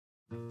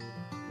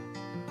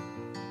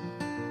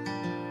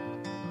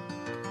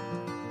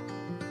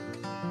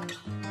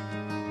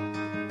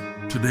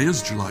Today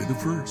is July the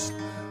 1st.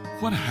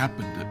 What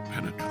happened at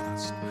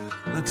Pentecost?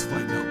 Let's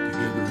find out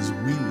together as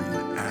we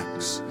read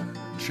Acts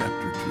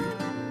chapter 2.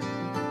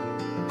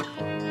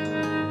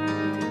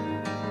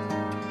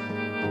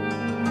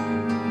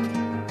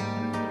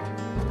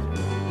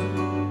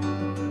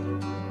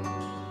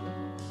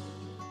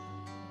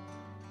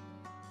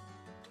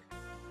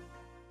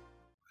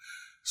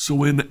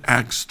 So in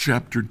Acts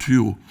chapter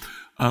 2,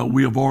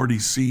 we have already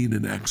seen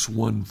in Acts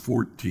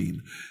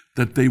 1:14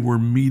 that they were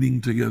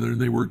meeting together.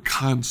 They were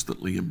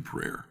constantly in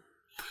prayer.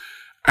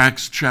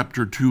 Acts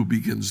chapter 2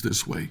 begins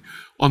this way.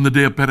 On the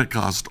day of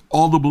Pentecost,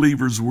 all the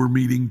believers were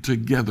meeting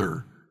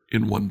together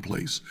in one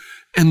place.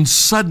 And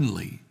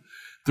suddenly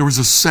there was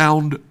a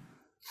sound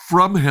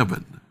from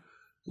heaven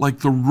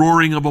like the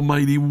roaring of a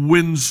mighty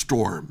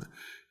windstorm.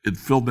 It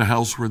filled the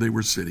house where they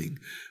were sitting.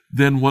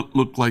 Then what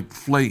looked like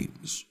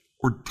flames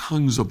or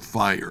tongues of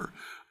fire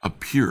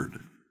appeared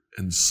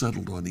and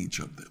settled on each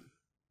of them.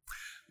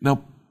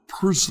 Now,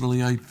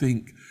 personally, I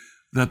think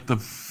that the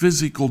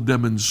physical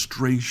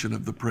demonstration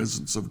of the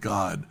presence of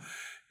God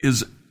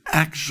is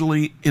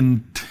actually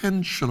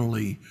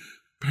intentionally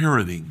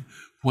parroting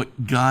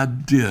what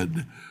God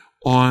did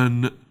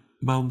on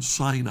Mount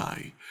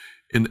Sinai.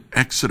 In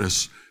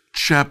Exodus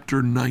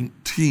chapter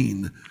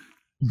 19,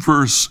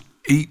 verse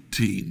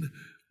 18,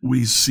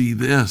 we see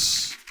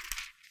this.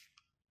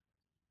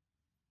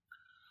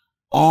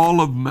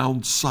 All of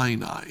Mount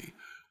Sinai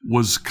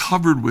was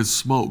covered with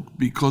smoke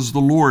because the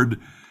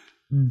Lord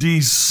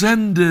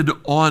descended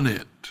on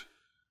it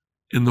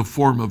in the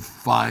form of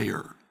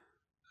fire.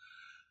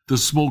 The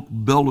smoke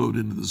bellowed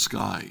into the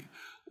sky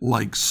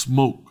like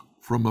smoke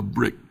from a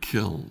brick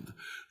kiln.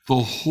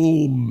 The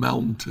whole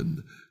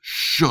mountain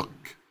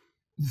shook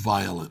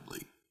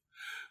violently.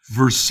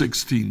 Verse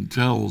 16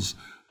 tells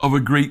of a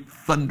great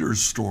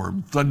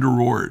thunderstorm. Thunder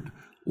roared,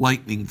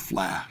 lightning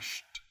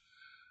flashed,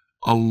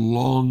 a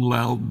long,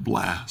 loud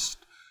blast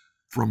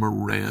from a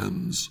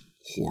ram's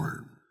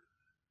horn,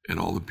 and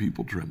all the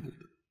people trembled.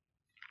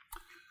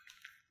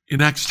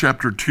 In Acts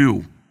chapter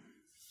 2,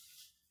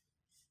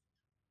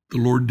 the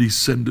Lord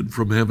descended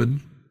from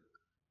heaven,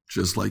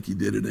 just like he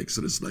did in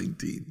Exodus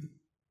 19.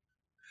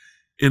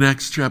 In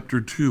Acts chapter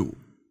 2,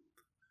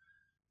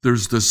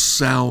 there's the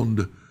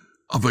sound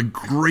of a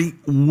great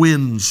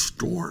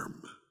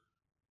windstorm,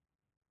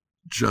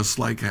 just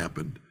like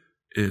happened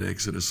in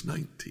Exodus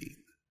 19.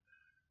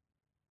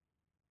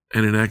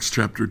 And in Acts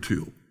chapter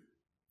 2,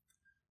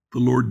 the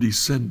Lord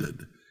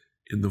descended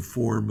in the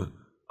form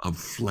of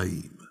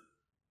flame,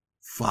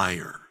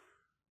 fire,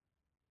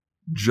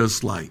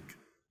 just like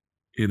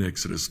in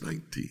Exodus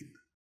 19.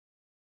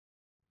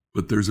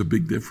 But there's a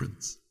big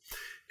difference.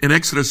 In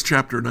Exodus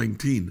chapter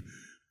 19,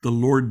 the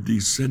Lord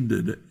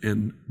descended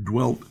and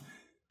dwelt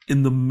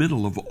in the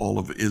middle of all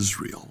of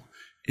Israel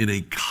in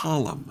a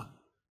column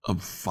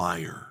of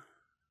fire.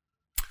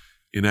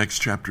 In Acts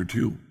chapter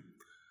 2,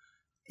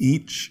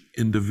 each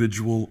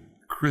individual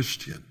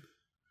Christian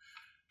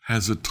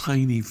has a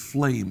tiny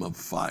flame of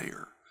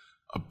fire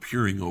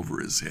appearing over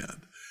his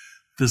head.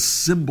 The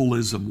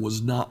symbolism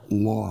was not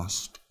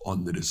lost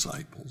on the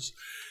disciples.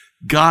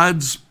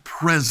 God's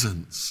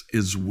presence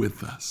is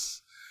with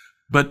us.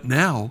 But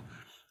now,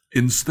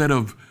 instead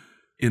of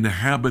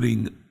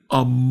inhabiting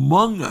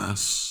among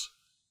us,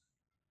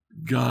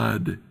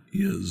 God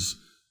is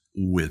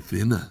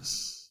within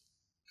us.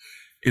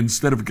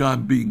 Instead of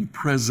God being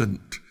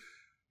present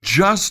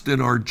just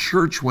in our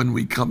church when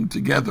we come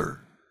together,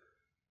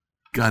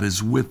 God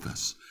is with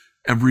us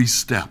every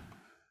step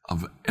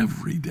of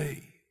every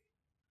day.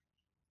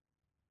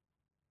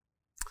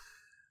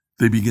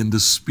 They begin to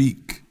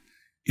speak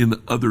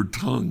in other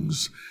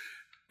tongues,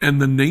 and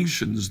the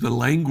nations, the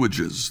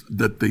languages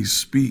that they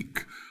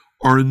speak,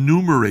 are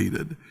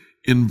enumerated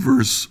in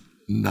verse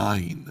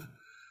 9.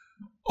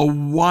 A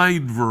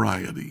wide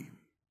variety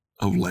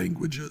of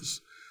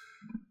languages,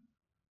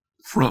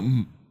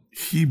 from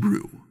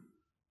Hebrew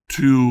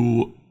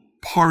to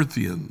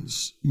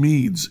Parthians,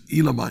 Medes,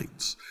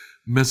 Elamites,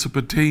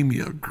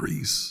 Mesopotamia,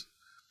 Greece,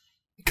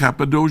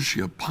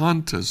 Cappadocia,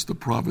 Pontus, the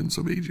province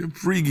of Asia,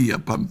 Phrygia,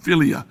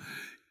 Pamphylia,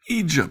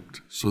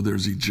 Egypt, so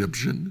there's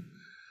Egyptian,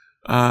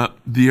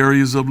 the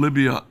areas of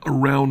Libya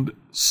around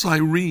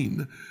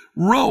Cyrene,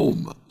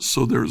 Rome,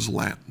 so there's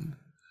Latin.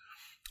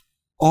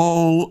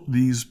 All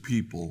these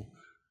people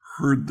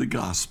heard the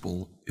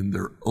gospel in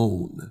their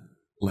own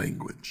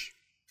language.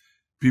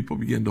 People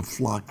began to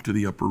flock to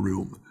the upper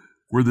room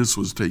where this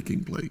was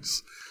taking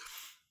place.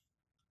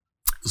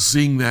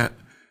 Seeing that,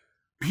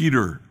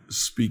 Peter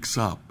speaks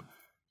up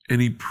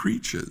and he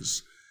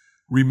preaches.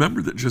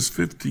 Remember that just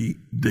 50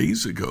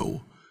 days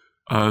ago,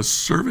 a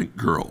servant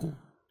girl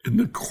in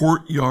the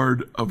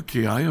courtyard of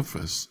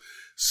Caiaphas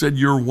said,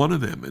 "You're one of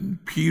them."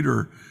 And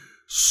Peter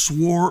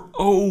swore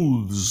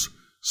oaths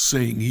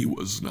saying he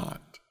was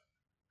not.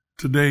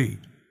 Today,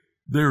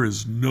 there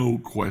is no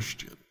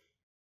question.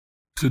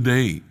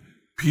 Today,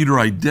 Peter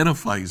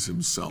identifies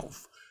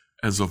himself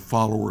as a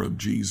follower of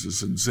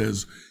Jesus and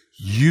says,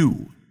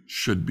 you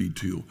should be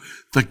too.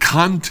 The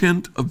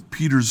content of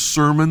Peter's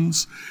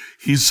sermons,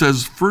 he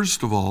says,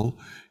 first of all,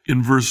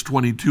 in verse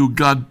 22,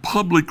 God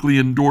publicly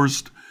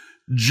endorsed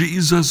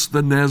Jesus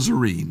the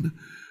Nazarene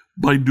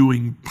by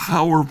doing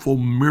powerful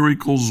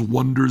miracles,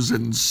 wonders,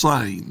 and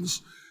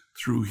signs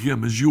through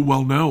him, as you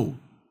well know.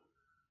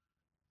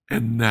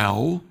 And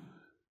now,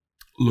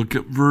 look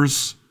at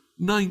verse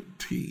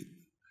 19.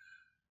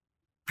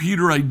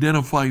 Peter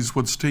identifies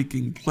what's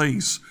taking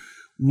place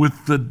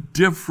with the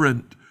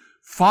different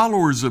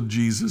followers of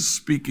Jesus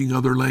speaking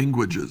other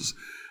languages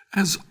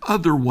as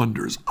other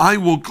wonders. I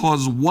will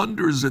cause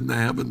wonders in the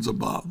heavens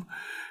above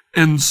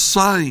and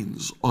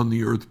signs on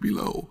the earth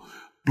below,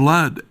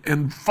 blood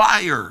and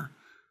fire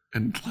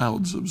and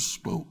clouds of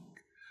smoke.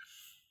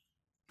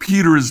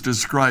 Peter is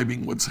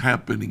describing what's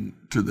happening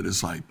to the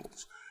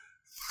disciples.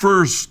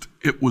 First,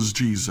 it was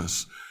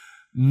Jesus.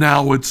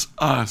 Now it's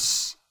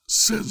us,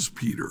 says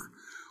Peter.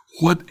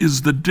 What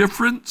is the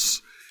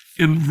difference?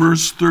 In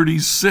verse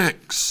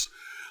 36,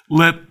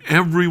 let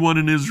everyone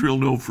in Israel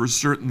know for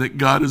certain that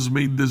God has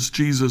made this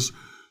Jesus,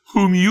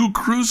 whom you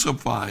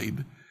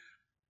crucified,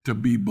 to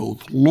be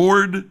both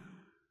Lord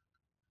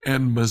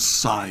and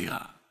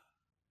Messiah.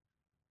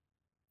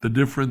 The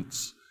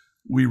difference,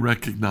 we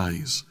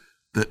recognize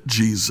that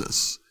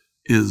Jesus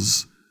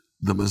is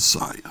the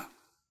Messiah.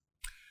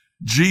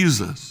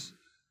 Jesus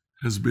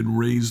has been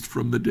raised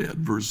from the dead.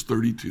 Verse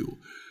 32,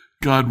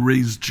 God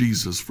raised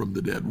Jesus from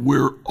the dead.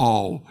 We're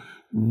all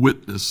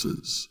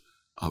witnesses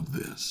of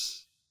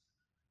this.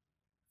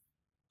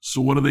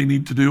 So what do they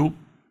need to do?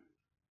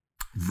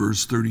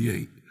 Verse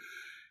 38,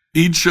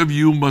 each of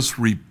you must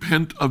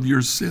repent of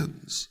your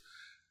sins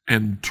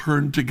and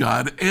turn to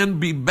God and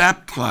be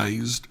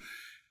baptized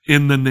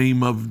in the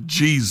name of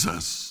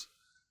Jesus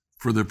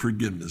for the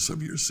forgiveness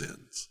of your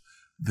sins.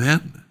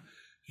 Then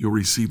you'll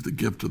receive the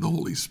gift of the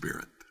Holy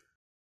Spirit.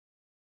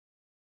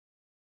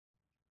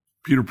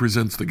 Peter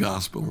presents the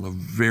gospel in a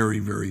very,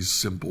 very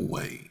simple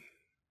way.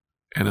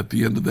 And at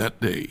the end of that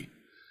day,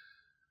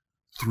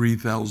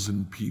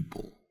 3,000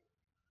 people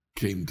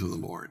came to the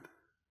Lord.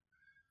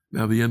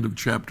 Now, the end of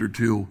chapter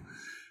 2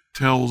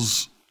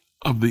 tells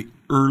of the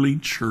early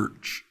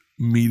church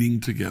meeting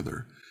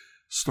together.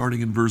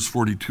 Starting in verse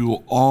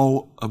 42,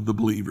 all of the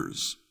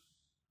believers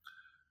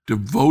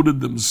devoted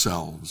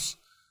themselves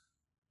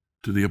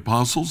to the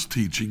apostles'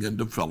 teaching and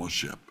to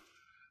fellowship.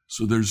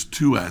 So there's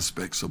two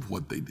aspects of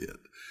what they did.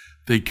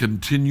 They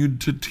continued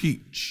to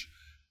teach,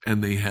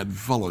 and they had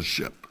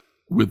fellowship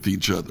with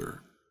each other.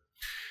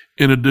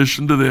 In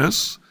addition to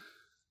this,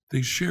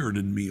 they shared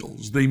in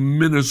meals. They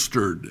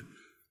ministered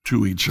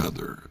to each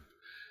other.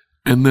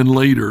 And then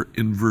later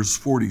in verse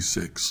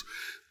 46,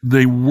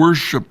 they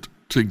worshiped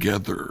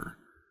together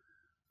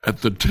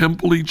at the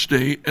temple each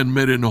day and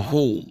met in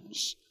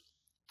homes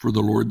for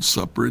the Lord's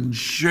Supper and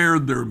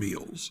shared their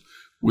meals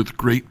with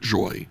great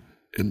joy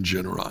and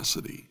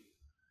generosity.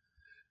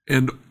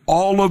 And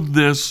all of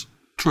this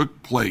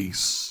took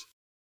place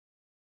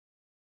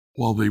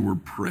while they were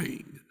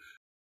praying.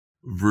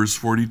 Verse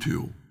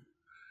 42,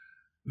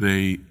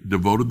 they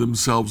devoted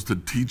themselves to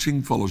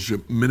teaching,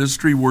 fellowship,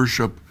 ministry,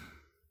 worship,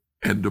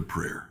 and to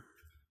prayer.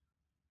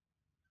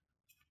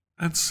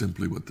 That's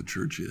simply what the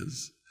church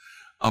is.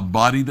 A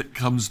body that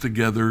comes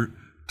together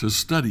to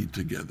study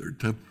together,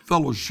 to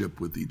fellowship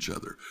with each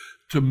other,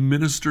 to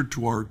minister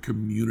to our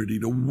community,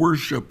 to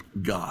worship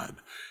God,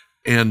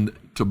 and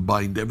to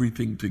bind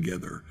everything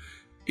together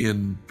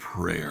in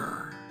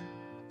prayer.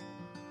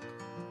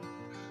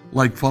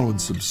 Like, follow, and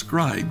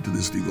subscribe to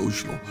this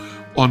devotional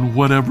on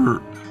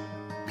whatever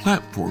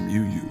platform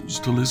you use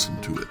to listen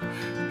to it.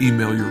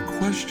 Email your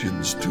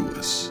questions to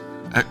us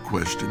at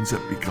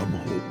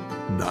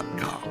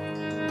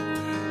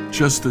questions@becomehope.com.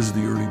 Just as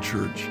the early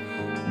church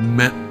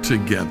met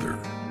together,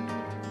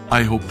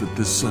 I hope that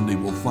this Sunday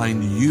will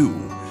find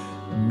you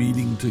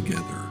meeting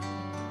together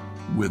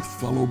with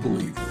fellow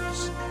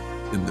believers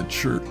in the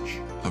church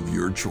of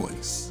your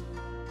choice.